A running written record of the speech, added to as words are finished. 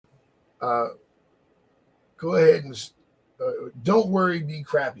Go ahead and don't worry, be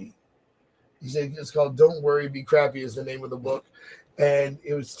crappy. He said it's called "Don't Worry, Be Crappy" is the name of the book, and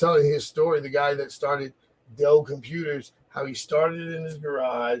it was telling his story. The guy that started Dell Computers, how he started in his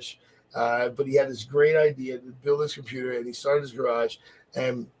garage, but he had this great idea to build his computer, and he started his garage,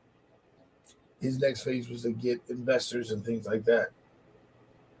 and his next phase was to get investors and things like that.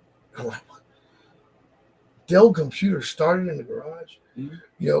 I'm like, Dell Computers started in the garage,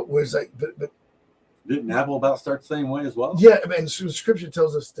 where it's like, but didn't Apple about start the same way as well? Yeah, and so Scripture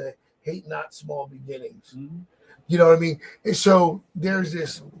tells us to hate not small beginnings. Mm-hmm. You know what I mean? And so there's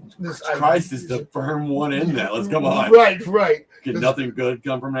this Christ is the firm one in that. Let's come on. Right. Can nothing good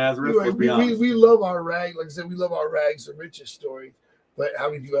come from Nazareth? Right, we love our rag, like I said, we love our rags to riches story. But how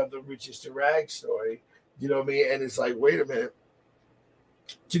many of you have the riches to rags story? You know what I mean? And it's like, wait a minute.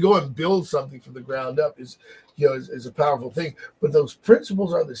 To go and build something from the ground up is a powerful thing. But those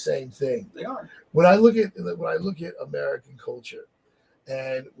principles are the same thing. They are. When I look at American culture,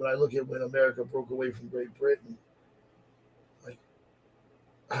 and when I look at when America broke away from Great Britain, like,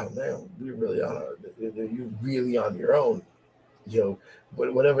 oh man, you're really on your own.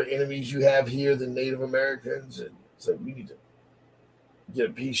 Whatever enemies you have here, the Native Americans, and it's like we need to get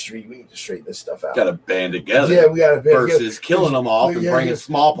a peace treaty. We need to straighten this stuff out. Got to band together. Yeah, we got to band versus together. Killing them off and bringing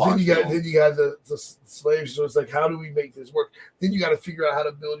smallpox. Then you got the slaves. So it's like, how do we make this work? Then you got to figure out how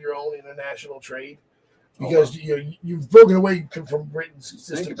to build your own international trade. Because you've broken away from Britain's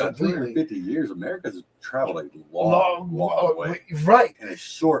system about completely. 250 years, America's traveled a long way, right, in a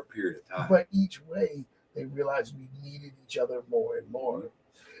short period of time. But each way, they realized we needed each other more and more.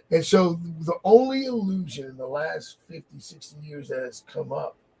 And so the only illusion in the last 50, 60 years that has come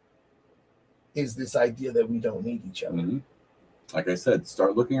up is this idea that we don't need each other. Mm-hmm. Like I said,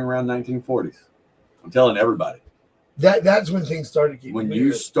 start looking around 1940s. I'm telling everybody. That's when things started getting When weird.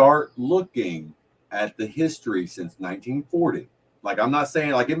 you start looking at the history since 1940, like I'm not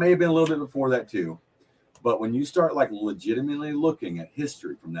saying, like it may have been a little bit before that too, but when you start like legitimately looking at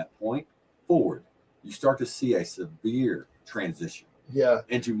history from that point forward, you start to see a severe transition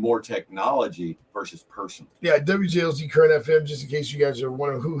into more technology versus personal. Yeah, WJLZ Current FM, just in case you guys are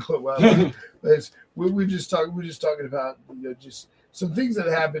wondering who we're just talking about just some things that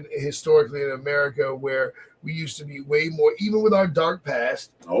happened historically in America where we used to be way more, even with our dark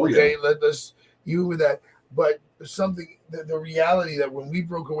past. Even with that, but something, the reality that when we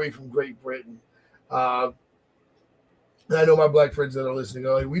broke away from Great Britain, and I know my black friends that are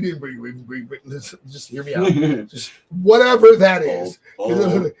listening, we didn't break away from Great Britain. Just hear me out. Just whatever that is.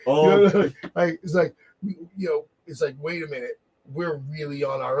 It's like, it's like, wait a minute. We're really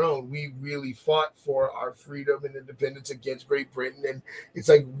on our own. We really fought for our freedom and independence against Great Britain. And it's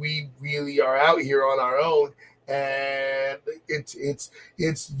like, we really are out here on our own. And it's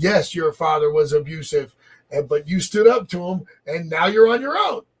yes, your father was abusive, but you stood up to him, and now you're on your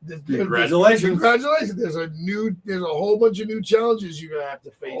own. Congratulations! There's a whole bunch of new challenges you're gonna have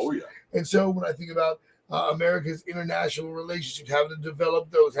to face. And so when I think about America's international relationships, having to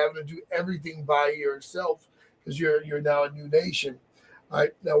develop those, having to do everything by yourself because you're now a new nation. All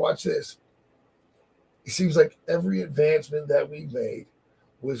right, now watch this. It seems like every advancement that we made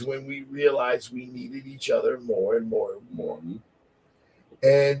was when we realized we needed each other more and more and more. Mm-hmm.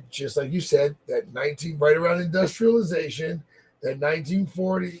 And just like you said, right around industrialization, that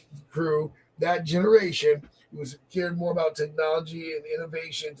 1940 crew, that generation was cared more about technology and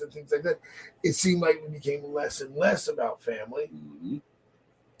innovations and things like that. It seemed like we became less and less about family. Mm-hmm.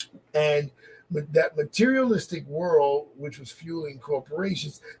 And that materialistic world, which was fueling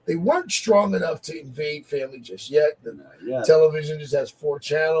corporations, they weren't strong enough to invade family just yet. Television just has 4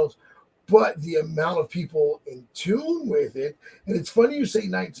 channels, but the amount of people in tune with it, and it's funny you say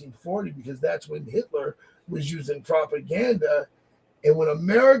 1940 because that's when Hitler was using propaganda, and when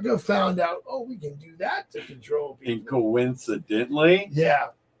America found out, we can do that to control people. And coincidentally,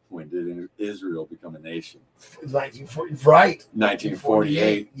 when did Israel become a nation? 1940, right?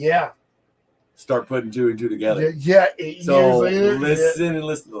 1948. Yeah. Start putting 2 and 2 together. 8 years later.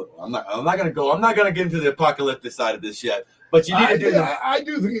 Listen. I'm not gonna get into the apocalyptic side of this yet. But you need to do I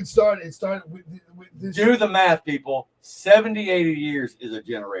do think it started with this. Do the math, people. 70, 80 years is a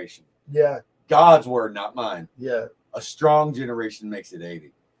generation. Yeah. God's word, not mine. Yeah. A strong generation makes it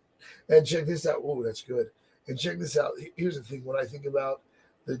 80. And check this out. Oh, that's good. And check this out. Here's the thing. When I think about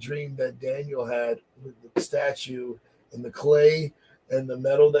the dream that Daniel had with the statue and the clay and the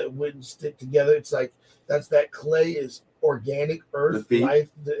metal that wouldn't stick together, it's like that clay is organic earth life.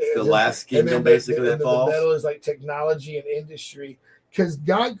 The last kingdom basically that falls. The metal is like technology and industry because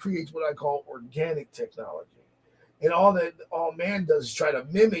God creates what I call organic technology. And all man does is try to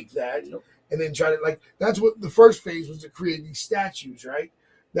mimic that, Yep. and then try to, like, that's what the first phase was, to create these statues, right?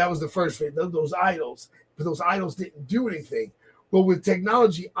 That was the first phase, those idols. But those idols didn't do anything. But with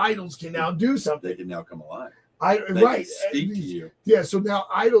technology, idols can now do something. They can now come alive. They right. Speak to you. Yeah. So now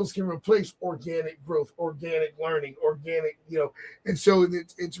idols can replace organic growth, organic learning, organic, and so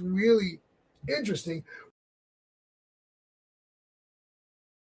it's really interesting.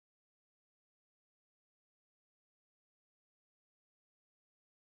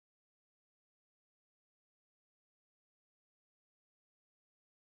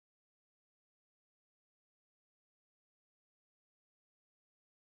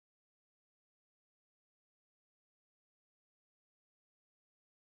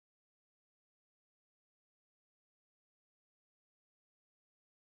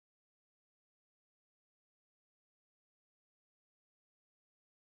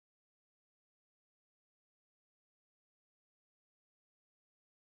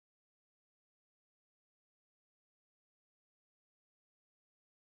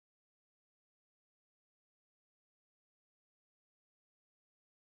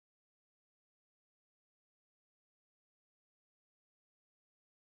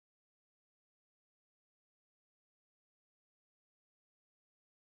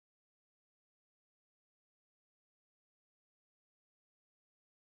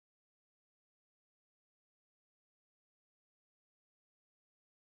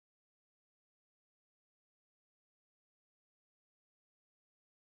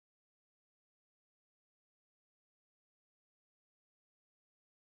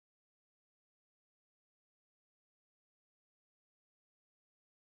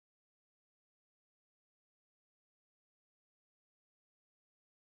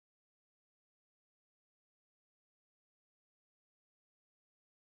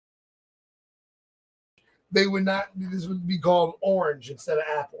 They would not. This would be called orange instead of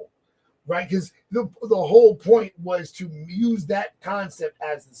apple, right? Because the whole point was to use that concept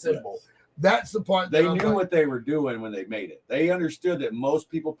as the symbol. Yes. That's the part they knew what they were doing when they made it. They understood that most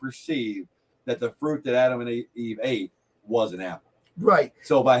people perceive that the fruit that Adam and Eve ate was an apple. Right.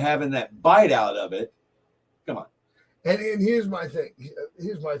 So by having that bite out of it, come on. And here's my thing.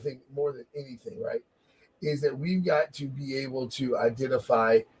 Here's my thing more than anything, right? Is that we've got to be able to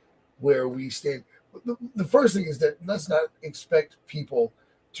identify where we stand. The first thing is that let's not expect people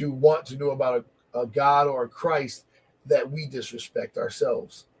to want to know about a God or a Christ that we disrespect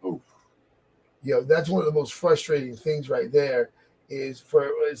ourselves. Oof. That's one of the most frustrating things right there. It's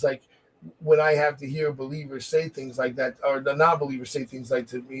like when I have to hear believers say things like that, or the non-believers say things like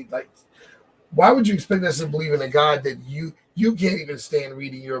to me, like, why would you expect us to believe in a God that you can't even stand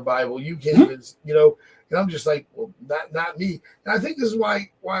reading your Bible? You can't even, and I'm just like, well, not me. And I think this is why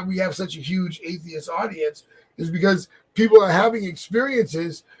we have such a huge atheist audience, is because people are having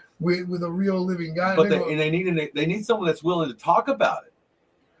experiences with a real living God. But they need someone that's willing to talk about it,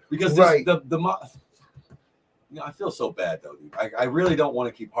 because right. I feel so bad though, dude. I really don't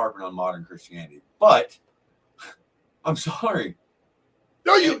want to keep harping on modern Christianity, but I'm sorry.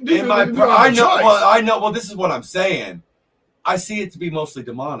 No, I know. Well, this is what I'm saying. I see it to be mostly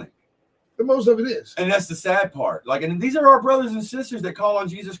demonic. And most of it is. And that's the sad part. And these are our brothers and sisters that call on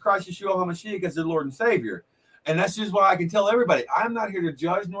Jesus Christ, Yeshua HaMashiach, as their Lord and Savior. And that's just why I can tell everybody, I'm not here to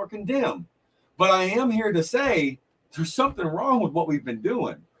judge nor condemn, but I am here to say there's something wrong with what we've been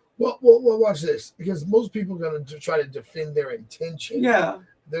doing. Well, watch this, because most people are going to try to defend their intention. Yeah.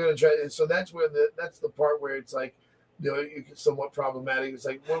 They're going to try. So that's the part where it's like, it's somewhat problematic. It's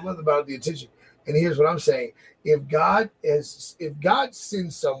like, what about the intention? And here's what I'm saying: if God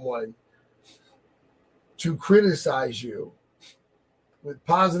sends someone to criticize you with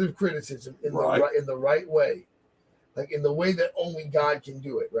positive criticism in the right way, like in the way that only God can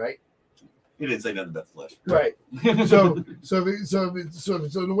do it, right? He didn't say nothing about the flesh, right? So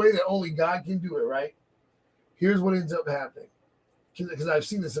the way that only God can do it, right? Here's what ends up happening, because I've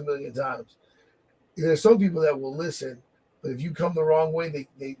seen this a million times. There's some people that will listen, but if you come the wrong way,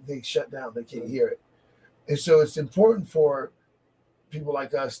 they shut down. They can't hear it. And so it's important for people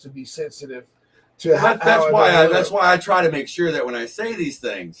like us to be sensitive to that's why I try to make sure that when I say these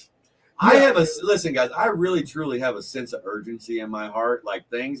things, listen, guys, I really truly have a sense of urgency in my heart. Like,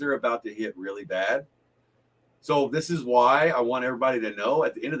 things are about to hit really bad. So this is why I want everybody to know,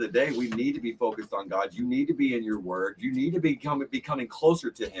 at the end of the day, we need to be focused on God. You need to be in your word. You need to be becoming closer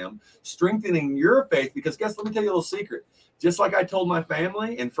to him, strengthening your faith. Because guess, let me tell you a little secret. Just like I told my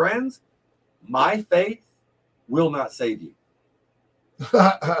family and friends, my faith will not save you.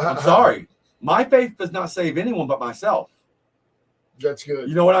 I'm sorry. My faith does not save anyone but myself. That's good.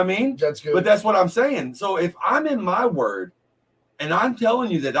 You know what I mean? That's good. But that's what I'm saying. So if I'm in my word and I'm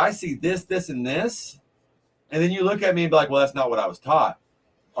telling you that I see this, this, and this, and then you look at me and be like, well, that's not what I was taught.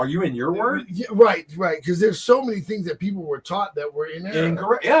 Are you in your word? Yeah, right. Because there's so many things that people were taught that were in error.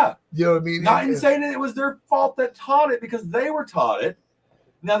 Incorrect. Yeah. You know what I mean? Not in saying that it was their fault that taught it, because they were taught it.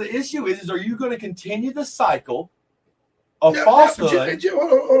 Now the issue is are you going to continue the cycle of falsehood?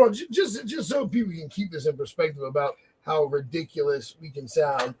 Hold on. Just so people can keep this in perspective about how ridiculous we can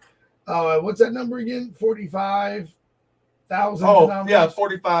sound. What's that number again? 45,000. Oh, yeah,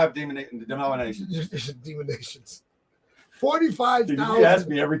 45 denominations. Denominations. 45,000. You ask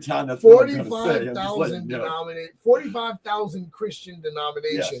me every time. That's 45,000 denominations. 45,000 Christian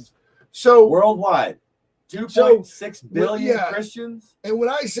denominations. Yes. So worldwide, 2.6 billion Christians. And when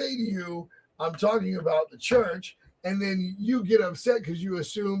I say to you, I'm talking about the church, and then you get upset because you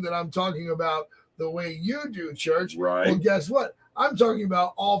assume that I'm talking about the way you do church. Right. Well, guess what? I'm talking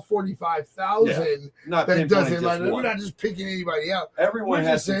about all 45,000. Not that doesn't like. We're not just picking anybody out. Everyone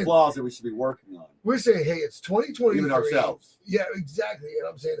has some flaws that we should be working on. We're saying, hey, it's 2023. Even ourselves. Yeah, exactly. And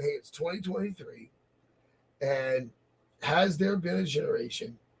I'm saying, hey, it's 2023. And has there been a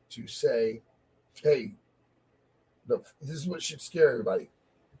generation to say, hey, this is what should scare everybody.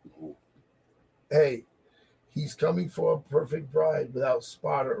 Hey, he's coming for a perfect bride without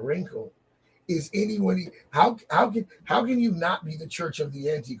spot or wrinkle. Is anyone? How can you not be the church of the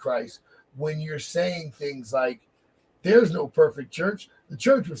Antichrist when you're saying things like, "There's no perfect church. The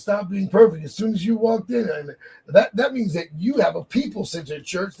church would stop being perfect as soon as you walked in." And that means that you have a people-centered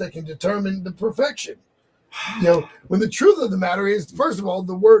church that can determine the perfection. You know, when the truth of the matter is, first of all,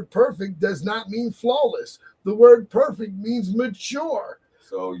 the word "perfect" does not mean flawless. The word "perfect" means mature.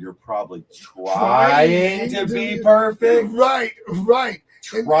 So you're probably trying to be perfect. Right.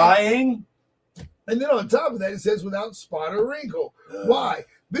 Trying. And then on top of that, it says without spot or wrinkle. Why?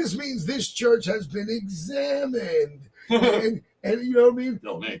 This means this church has been examined. and you know what I mean?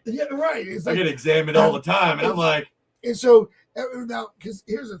 No, me. Yeah, right. It's I get examined all the time, and I'm like. And so now, because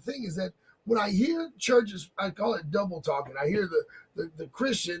here's the thing is that when I hear churches, I call it double talking. I hear the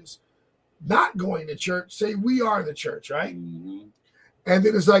Christians not going to church say, we are the church, right? Mm-hmm. And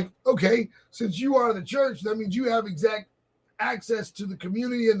then it's like, okay, since you are the church, that means you have exact access to the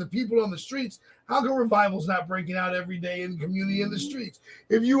community and the people on the streets. How come revival's not breaking out every day in the community and the streets?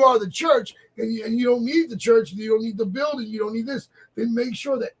 If you are the church and you don't need the church, you don't need the building, you don't need this, then make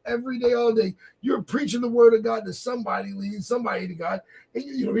sure that every day, all day, you're preaching the word of God to somebody, leading somebody to God. And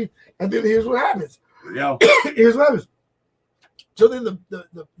you know what I mean? And then here's what happens. Yeah. Here's what happens. So then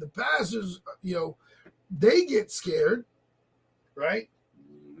the pastors, you know, they get scared, right?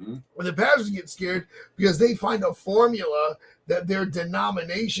 Mm-hmm. When the pastors get scared because they find a formula that their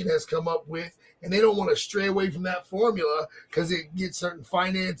denomination has come up with, and they don't want to stray away from that formula because it gets certain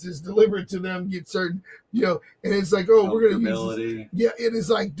finances delivered to them, get certain, you know, and it's like, oh, we're going to use this. Yeah, it is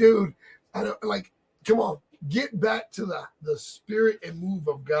like, dude, I don't like, come on, get back to the spirit and move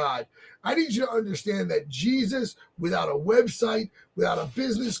of God. I need you to understand that Jesus, without a website, without a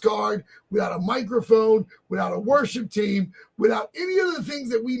business card, without a microphone, without a worship team, without any of the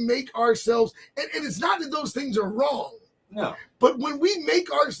things that we make ourselves, and it's not that those things are wrong. No. But when we make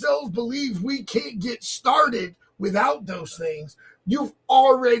ourselves believe we can't get started without those things, you've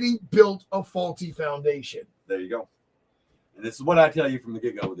already built a faulty foundation. There you go. And this is what I tell you from the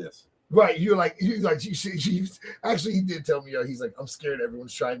get-go with this. Right. You actually, he did tell me, he's like, I'm scared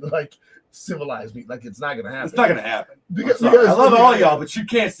everyone's trying to like civilize me. Like, it's not going to happen. It's not going to happen. Because I love all y'all, but you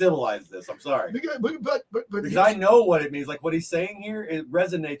can't civilize this. I'm sorry. Because I know what it means. Like what he's saying here, it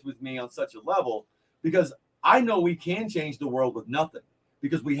resonates with me on such a level because I know we can change the world with nothing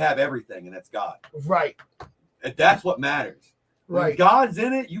because we have everything, and that's God. Right. And that's what matters. When right. God's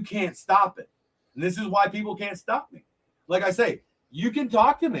in it, you can't stop it. And this is why people can't stop me. Like I say, you can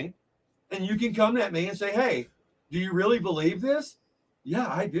talk to me, and you can come at me and say, hey, do you really believe this? Yeah,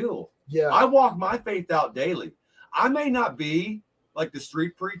 I do. Yeah. I walk my faith out daily. I may not be like the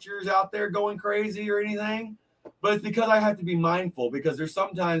street preachers out there going crazy or anything, but it's because I have to be mindful because there's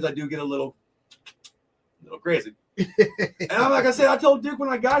sometimes I do get a little crazy. And I'm like I said, I told Duke when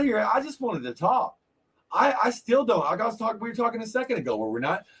I got here, I just wanted to talk. I still don't. We were talking a second ago where we're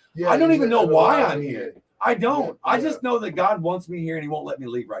not. Yeah, I don't even know why I'm here. I don't. Yeah. I just know that God wants me here and he won't let me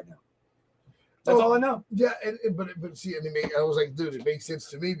leave right now. That's all I know. Yeah, but see, I was like, dude, it makes sense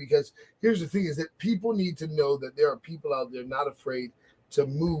to me because here's the thing: is that people need to know that there are people out there not afraid to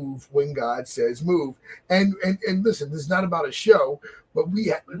move when God says move. And listen, this is not about a show, but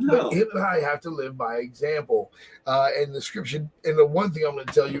but him and I have to live by example. And the scripture, and the one thing I'm going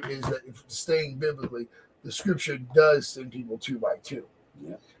to tell you is that staying biblically, the scripture does send people 2 by 2.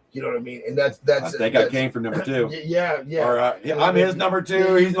 Yeah. You know what I mean? And that's. I think I came for number 2. Yeah. All right. Yeah, I'm his number 2.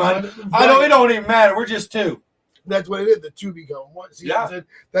 Yeah, He's mine. I know it don't even matter. We're just 2. That's what it is. The 2 become 1. See, yeah.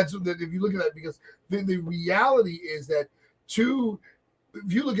 That's what if you look at that, because the reality is that 2.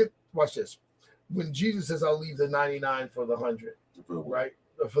 If you look at, watch this. When Jesus says, "I'll leave the 99 for the 100," right?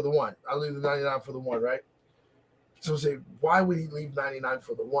 For the 1, I'll leave the 99 for the 1, right? So say, why would he leave 99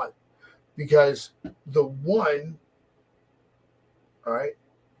 for the 1? Because the 1, all right,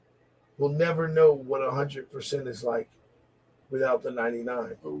 will never know what 100% is like without the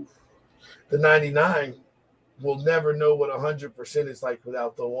 99. Oof. The 99 will never know what 100% is like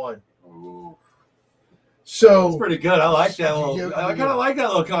without the 1. Oof. So that's pretty good. I like that little. I kind of like that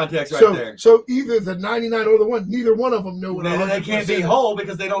little context right there. So either the 99 or the 1, neither one of them know what 100% they can't be whole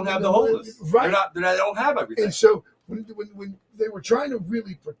because they don't have the wholeness. Right. They don't have everything. And so when they were trying to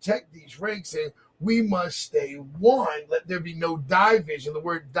really protect these ranks, and we must stay 1, let there be no division. The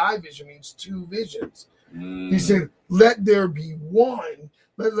word division means 2 visions. He said, let there be 1.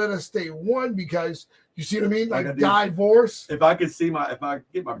 Let us stay 1, because you see what I mean? Like divorce. If I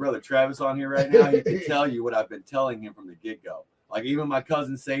get my brother Travis on here right now, he can tell you what I've been telling him from the get-go. Like even my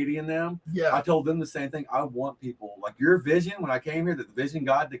cousin Sadie and them, I told them the same thing. I want people like your vision when I came here, that the vision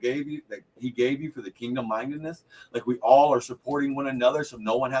God that he gave you for the kingdom mindedness, like we all are supporting one another, so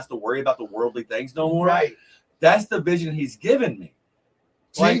no one has to worry about the worldly things no more. Right. That's the vision he's given me.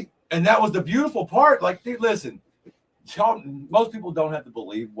 Like, and that was the beautiful part. Like, dude, listen, most people don't have to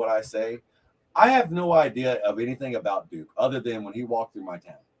believe what I say. I have no idea of anything about Duke other than when he walked through my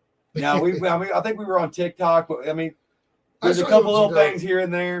town. Now I think we were on TikTok, but I mean, there's a couple little things here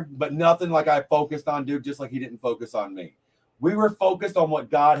and there, but nothing like I focused on Duke, just like he didn't focus on me. We were focused on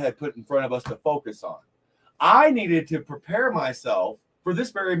what God had put in front of us to focus on. I needed to prepare myself for this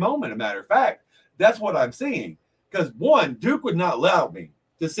very moment. A matter of fact, that's what I'm seeing. Because 1, Duke would not allow me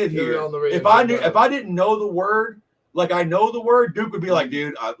to sit here. If I didn't know the word, like I know the word, Duke would be like,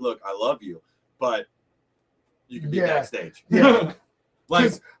 dude, I love you, but you can be backstage. Yeah.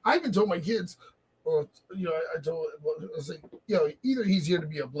 Like I even told my kids, I was like, either he's here to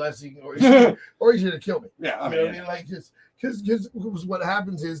be a blessing or he's here to kill me. Yeah, I mean, like because what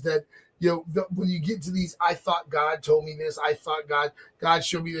happens is that when you get to these, I thought God told me this, I thought God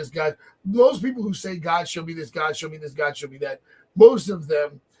showed me this, God. Most people who say God showed me this, God showed me this, God showed me that, most of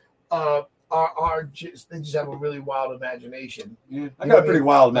them are just have a really wild imagination. Yeah, I got a pretty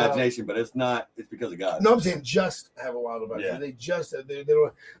wild imagination, but it's because of God. No, I'm saying just have a wild imagination. Yeah. They just they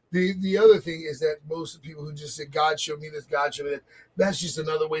don't. The other thing is that most of the people who just say God showed me this, God showed me that, that's just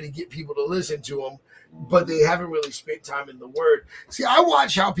another way to get people to listen to them, but they haven't really spent time in the Word. See, I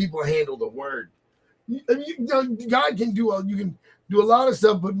watch how people handle the Word. God can do you can do a lot of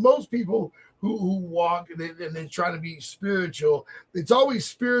stuff, but most people who walk and they try to be spiritual, it's always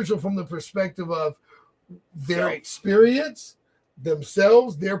spiritual from the perspective of their experience,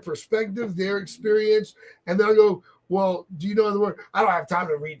 themselves, their perspective, their experience. And then I go, well, do you know the word? I don't have time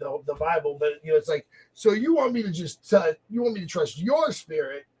to read the Bible, but it's like, so you want me to trust your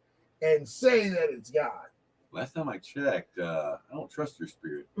spirit and say that it's God. Last time I checked, I don't trust your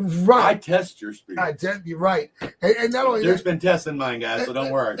spirit. Right. I test your spirit. I test you, right. And not only There's been tests in mine, guys, so don't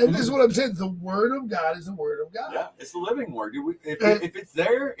worry. And this is what I'm saying. The word of God is the word of God. Yeah, it's the living word. If it's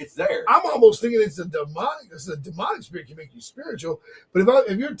there, it's there. I'm almost thinking it's a demonic spirit can make you spiritual. But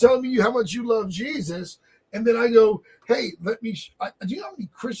if you're telling me how much you love Jesus, and then I go, hey, do you know how many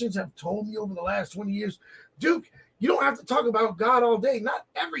Christians have told me over the last 20 years, Duke, you don't have to talk about God all day. Not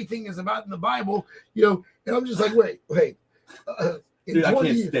everything is about in the Bible, And I'm just like, wait. Dude, I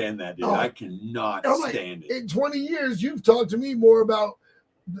can't stand that, dude. I cannot stand it. In 20 years, you've talked to me more about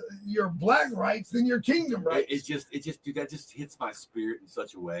your black rights than your kingdom rights. It just, dude, that just hits my spirit in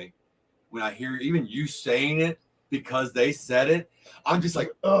such a way. When I hear even you saying it because they said it, I'm just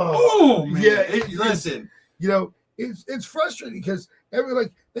like, oh man. Yeah, listen. It's frustrating because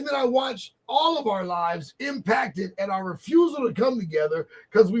and then I watch all of our lives impacted at our refusal to come together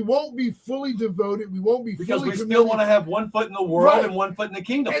because we won't be fully devoted. We won't be because fully we still want to have one foot in the world and one foot in the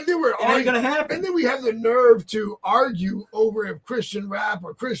kingdom. And then it ain't gonna happen. And then we have the nerve to argue over if Christian rap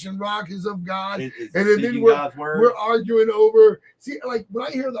or Christian rock is of God. And then we're arguing over. See, like when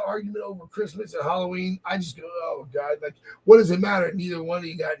I hear the argument over Christmas and Halloween, I just go, oh God, like what does it matter? Neither one of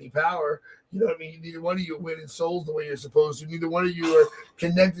you got any power. You know what I mean? Neither one of you are winning souls the way you're supposed to. Neither one of you are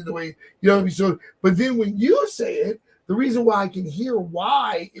connected the way, you know what I mean? So, but then when you say it, the reason why I can hear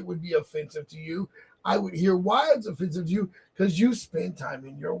why it would be offensive to you, I would hear why it's offensive to you because you spend time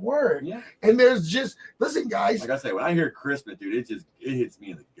in your word. Yeah. And there's just, listen, guys. Like I say, when I hear Christmas, dude, it hits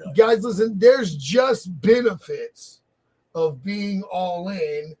me in the gut. Guys, listen, there's just benefits of being all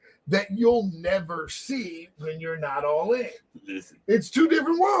in that you'll never see when you're not all in. Listen, it's two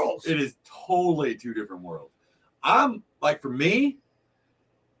different worlds. It is totally two different worlds. I'm like, for me,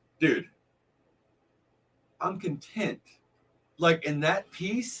 dude, I'm content. Like in that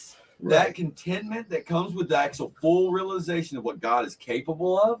peace, that contentment that comes with the actual full realization of what God is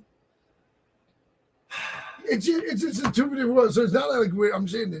capable of. It's a two different worlds. So it's not like I'm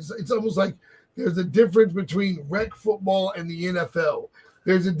saying it's almost like there's a difference between rec football and the NFL.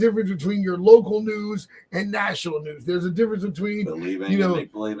 There's a difference between your local news and national news. There's a difference between believing and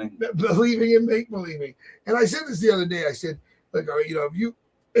make believing, believing and make believing. And I said this the other day. I said, like,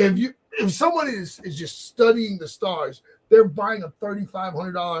 if someone is just studying the stars, they're buying a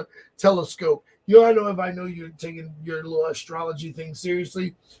 $3,500 telescope. I know you're taking your little astrology thing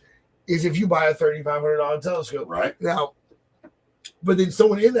seriously. Is if you buy a $3,500 telescope, right now. But then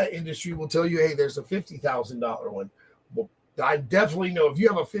someone in that industry will tell you, hey, there's a $50,000 one. Well, I definitely know if you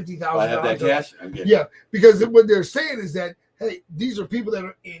have a $50,000. I have that cash. Yeah, because what they're saying is that, hey, these are people that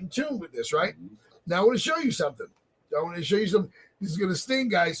are in tune with this, right? Mm-hmm. Now I want to show you something. This is going to sting,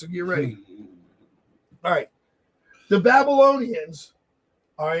 guys, so get ready. All right. The Babylonians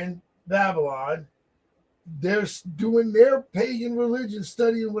are in Babylon. They're doing their pagan religion,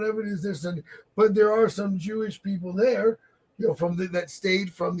 studying whatever it is they're studying. But there are some Jewish people there, that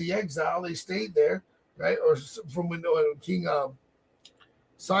stayed from the exile. They stayed there, right? Or from when King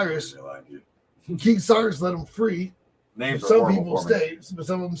Cyrus, King Cyrus let them free. Names some people stayed, some of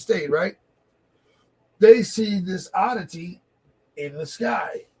them stayed, right? They see this oddity in the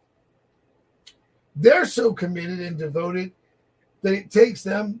sky. They're so committed and devoted that it takes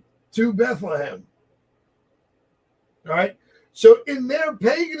them to Bethlehem. All right. So in their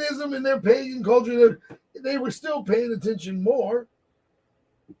paganism, in their pagan culture, they were still paying attention more.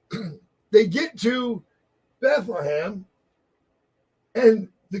 They get to Bethlehem and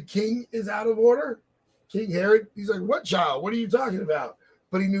the king is out of order. King Herod, he's like, what child? What are you talking about?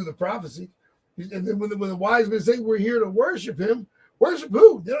 But he knew the prophecy. And then when the wise men say, we're here to worship him, worship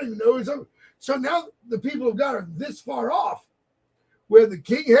who? They don't even know he's over. So now the people of God are this far off, where the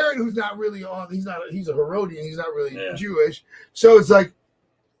King Herod, who's not really on, he's a Herodian, he's not really Jewish. So it's like,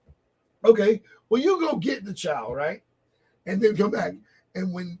 okay, well, you go get the child, right? And then come back.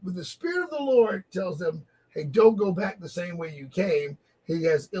 And when the Spirit of the Lord tells them, hey, don't go back the same way you came, he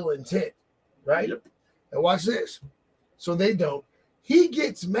has ill intent, right? Yep. And watch this. So they don't. He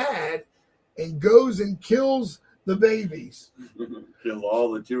gets mad and goes and kills the babies. Kill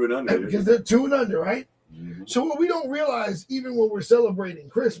all the 2 and under. Because they're 2 and under, right? Mm-hmm. So what we don't realize, even when we're celebrating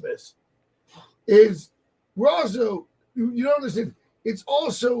Christmas, is we're also, you don't understand, it's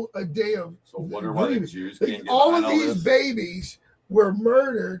also a day of. So wonder why the Jews can't get all of these babies were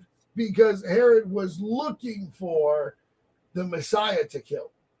murdered because Herod was looking for the Messiah to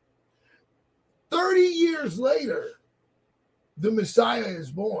kill. 30 years later, the Messiah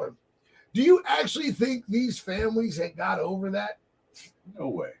is born. Do you actually think these families had got over that? No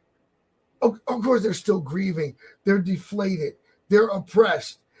way. Of course, they're still grieving. They're deflated. They're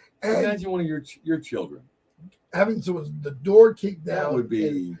oppressed. And imagine one of your children having the door kicked down. That would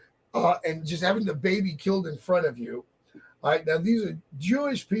be. And just having the baby killed in front of you. All right. Now, these are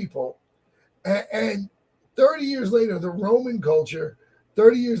Jewish people. And 30 years later, the Roman culture,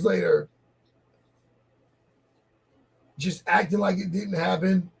 30 years later, just acting like it didn't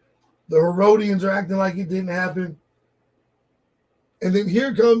happen. The Herodians are acting like it didn't happen. And then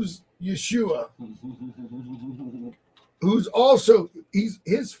here comes Yeshua, who's also,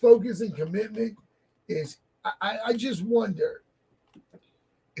 his focus and commitment is, I just wonder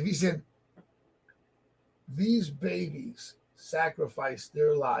if he said, these babies sacrificed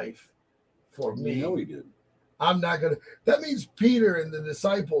their life for me. You know he did. I'm not going to. That means Peter and the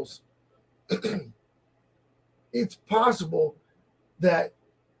disciples, it's possible that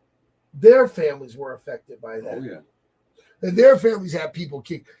their families were affected by that. Oh, yeah. That their families have people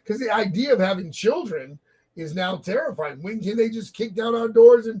kicked. Because the idea of having children is now terrifying. When can they just kick down our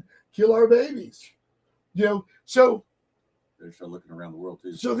doors and kill our babies? So they start looking around the world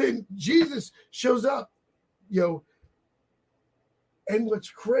too. So then Jesus shows up, and what's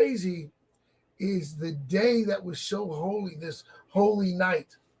crazy is the day that was so holy, this holy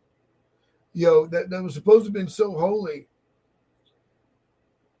night, that was supposed to have been so holy,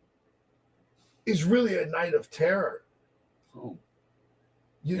 is really a night of terror. Oh.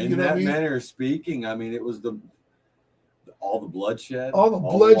 In that manner of speaking, I mean, it was all the bloodshed, all the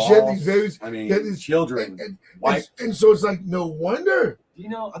bloodshed, these babies. I mean, these children. And so it's like, no wonder. You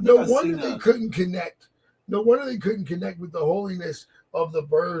know, no wonder they couldn't connect. No wonder they couldn't connect with the holiness of the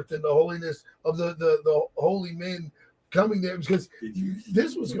birth and the holiness of the holy men coming there, because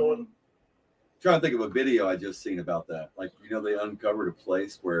this was going on. Trying to think of a video I just seen about that. Like, you know, they uncovered a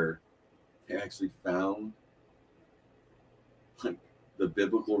place where they actually found like the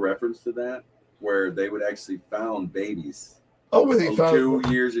biblical reference to that, where they would actually found babies. Oh, where they found 2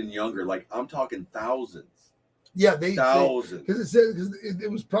 years and younger. Like, I'm talking thousands. Yeah, thousands. Because it says, because it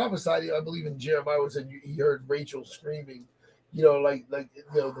was prophesied, I believe in Jeremiah, said he heard Rachel screaming, you know, like you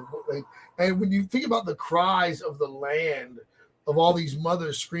know, and when you think about the cries of the land of all these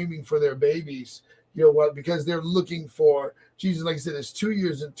mothers screaming for their babies, you know what? Because they're looking for Jesus. Like I said, it's 2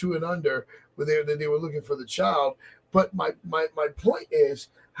 years and 2 and under, where they were looking for the child. But my point is,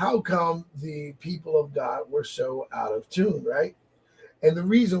 how come the people of God were so out of tune, right? And the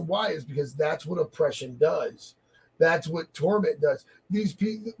reason why is because that's what oppression does. That's what torment does. These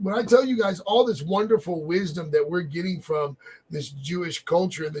people, when I tell you guys all this wonderful wisdom that we're getting from this Jewish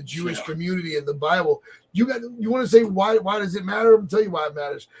culture and the Jewish community and the Bible, you want to say why does it matter? I'll tell you why it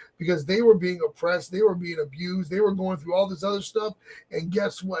matters. Because they were being oppressed, they were being abused, they were going through all this other stuff, and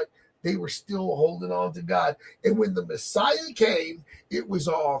guess what? They were still holding on to God. And when the Messiah came, it was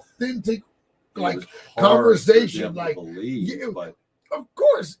an authentic, like, conversation. Like, but of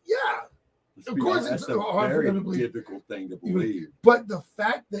course, yeah. Of course, it's a very difficult thing to believe. But the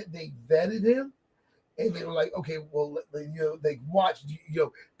fact that they vetted him, and they were like, okay, well, you know, they watched, you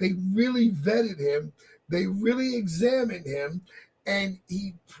know, they really vetted him, they really examined him, and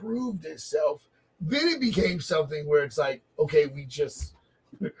he proved himself. Then it became something where it's like, okay, we just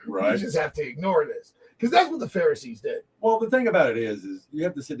have to ignore this, because that's what the Pharisees did. Well, the thing about it is you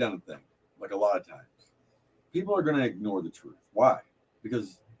have to sit down and think. Like, a lot of times, people are going to ignore the truth. Why?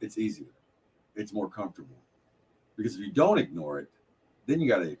 Because it's easier. It's more comfortable. Because if you don't ignore it, then you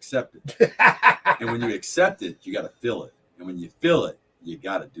got to accept it. And when you accept it, you got to feel it. And when you feel it, you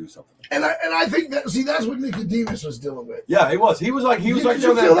got to do something. And I think that's what Nicodemus was dealing with. Yeah, he was. He was like He was on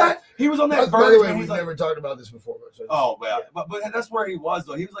that verge. By the way, we've never talked about this before. But that's where he was,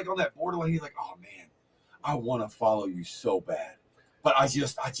 though. He was like on that borderline. He's like, oh man, I want to follow you so bad, but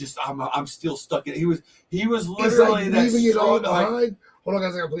I'm still stuck in it. He was literally like leaving it all behind. Hold on,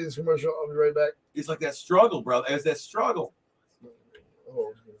 guys. I gotta play this commercial. I'll be right back. It's like that struggle, bro. It's that struggle.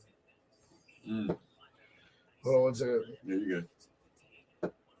 Hold on 1 second. Yeah, you're good.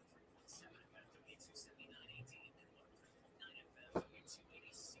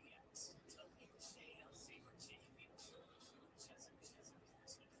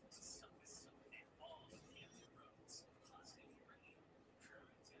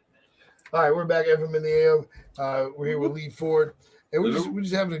 All right, we're back. FM in the AM. We're here with Lee Ford, and we're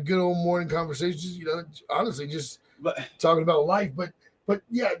just having a good old morning conversation. You know, honestly, just talking about life. But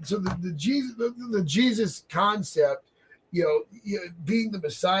yeah. So the Jesus concept, you know, being the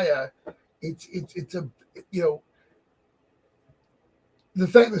Messiah, it's a, you know, the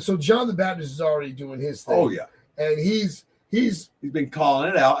fact that John the Baptist is already doing his thing. Oh yeah, and he's been calling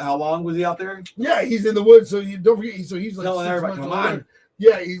it out. How long was he out there? Yeah, he's in the woods. So you don't forget. So he's like telling everybody, come on.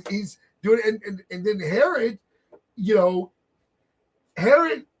 Yeah, he's doing it, and then Herod, you know,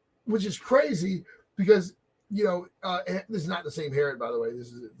 which is crazy because, you know, this is not the same Herod, by the way.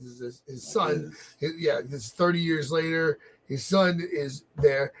 This is his son. This is 30 years later. His son is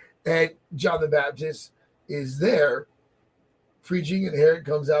there, and John the Baptist is there preaching, and Herod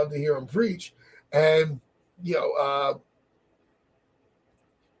comes out to hear him preach, and you know,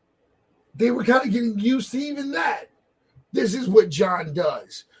 they were kind of getting used to even that. This is what John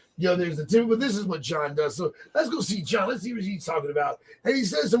does. You know, there's the tip, but this is what John does. So let's go see John. Let's see what he's talking about. And he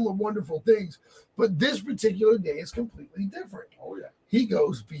says some wonderful things. But this particular day is completely different. Oh, yeah. He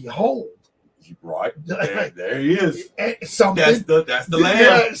goes, behold. Right. There he is. Something. That's the Lamb.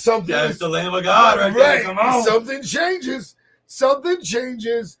 Yeah, something. That's the Lamb of God right there. Come on. Something changes. Something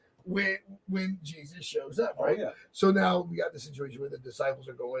changes when Jesus shows up, right? Oh, yeah. So now we got the situation where the disciples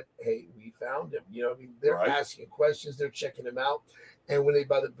are going, hey, we found him. You know what I mean? They're asking questions. They're checking him out. And when they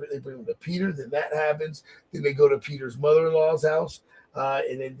bring him to Peter, then that happens. Then they go to Peter's mother-in-law's house.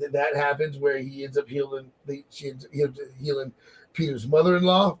 And then that happens where he ends up healing Peter's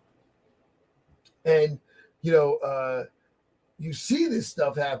mother-in-law. And, you know, you see this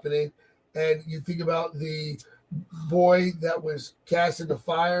stuff happening, and you think about the boy that was cast in the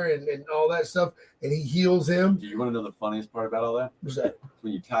fire and all that stuff, and he heals him. Do you want to know the funniest part about all that? What's that?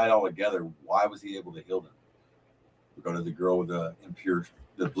 When you tie it all together, why was he able to heal them? We go to the girl with the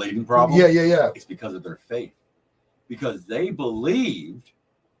bleeding problem. Yeah. It's because of their faith. because they believed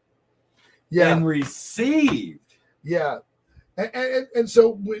Yeah. and received. Yeah. And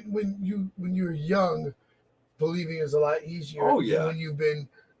so when you're young, believing is a lot easier than when you've been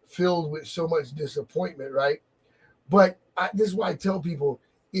filled with so much disappointment, right? But this is why I tell people,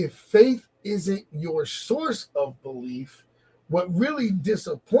 if faith isn't your source of belief, what really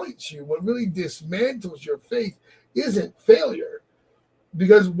disappoints you, what really dismantles your faith isn't failure.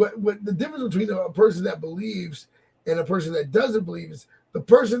 Because what the difference between a person that believes and a person that doesn't believe is the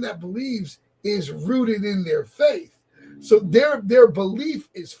person that believes is rooted in their faith. So their belief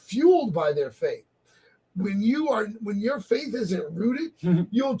is fueled by their faith. When your faith isn't rooted,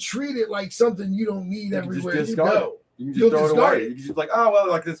 you'll treat it like something you don't need everywhere you go. You can just throw it away. You can just like, oh well,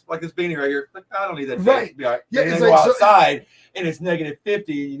 like this beanie right here. Like, I don't need that. Right. Be all right. Yeah. And It's then like go outside and it's -50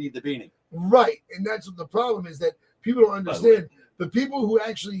 and you need the beanie. Right. And that's what the problem is, that people don't understand. The people who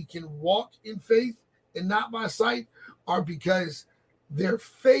actually can walk in faith and not by sight are because their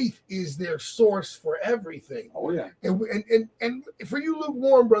faith is their source for everything. Oh yeah. And for you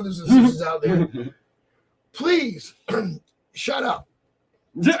lukewarm brothers and sisters out there, please shut up.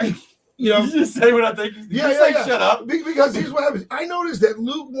 You know, you just say what I think. Shut up. Because here's what happens. I noticed that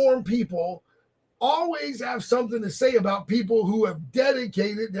lukewarm people always have something to say about people who have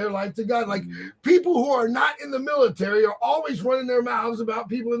dedicated their life to God. Like people who are not in the military are always running their mouths about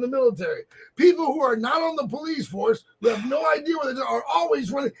people in the military. People who are not on the police force, who have no idea what they are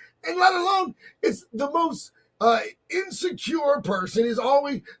always running. And let alone, it's the most insecure person is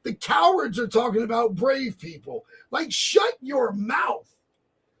always, the cowards are talking about brave people. Like, shut your mouth.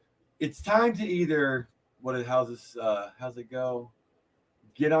 It's time to either, how's it go?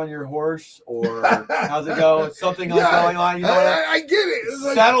 Get on your horse, or how's it go? It's something like going on. You know I get it. It's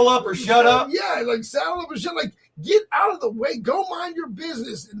like, saddle up or shut up. Yeah, like saddle up or shut. Like, get out of the way. Go mind your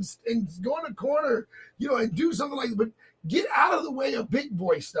business and go in a corner, and do something like that. But get out of the way of big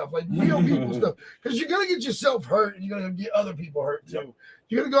boy stuff, like real people stuff, because you're gonna get yourself hurt and you're gonna get other people hurt too. Yep.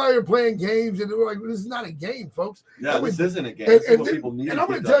 You're gonna go out here playing games, and we're like, this is not a game, folks. Yeah, this isn't a game. This is what people need. And I'm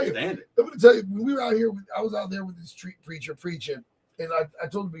gonna tell you, when we were out here, I was out there with this street preacher preaching. And I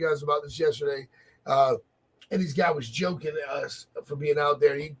told you guys about this yesterday, and this guy was joking at us for being out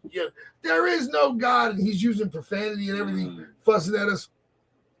there. There is no God, and he's using profanity and everything, fussing at us.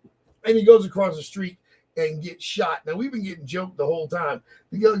 And he goes across the street and gets shot. Now, we've been getting joked the whole time.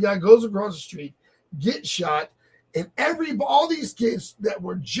 The other guy goes across the street, gets shot, and all these kids that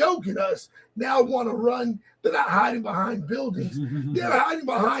were joking us now want to run. They're not hiding behind buildings. They're hiding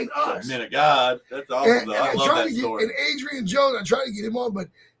behind us. Man of God. That's awesome. And I love that story. And Adrian Jones, I tried to get him on, but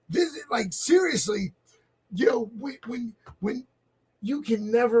this is like, seriously, when you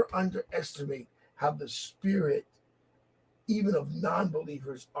can never underestimate how the spirit, even of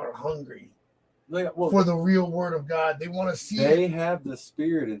non-believers, are hungry for the real word of God. They want to see it. They have the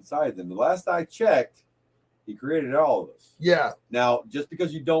spirit inside them. The last I checked, he created all of us. Yeah. Now, just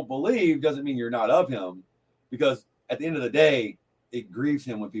because you don't believe doesn't mean you're not of him, because at the end of the day, it grieves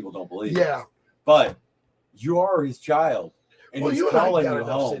him when people don't believe. Yeah. But you are his child. And he's calling you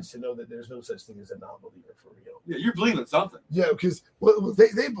home. Sense to know that there's no such thing as a non-believer for real. Yeah, you're believing something. Yeah, because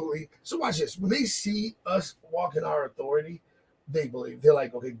they believe. So watch this. When they see us walk in our authority, they believe. They're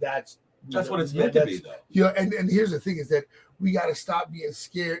like, okay, that's what it's meant to be, though. And here's the thing is that we got to stop being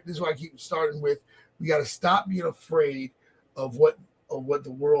scared. This is why I keep starting with, we got to stop being afraid of what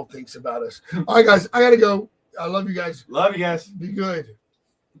the world thinks about us. All right, guys, I got to go. I love you guys. Love you guys. Be good.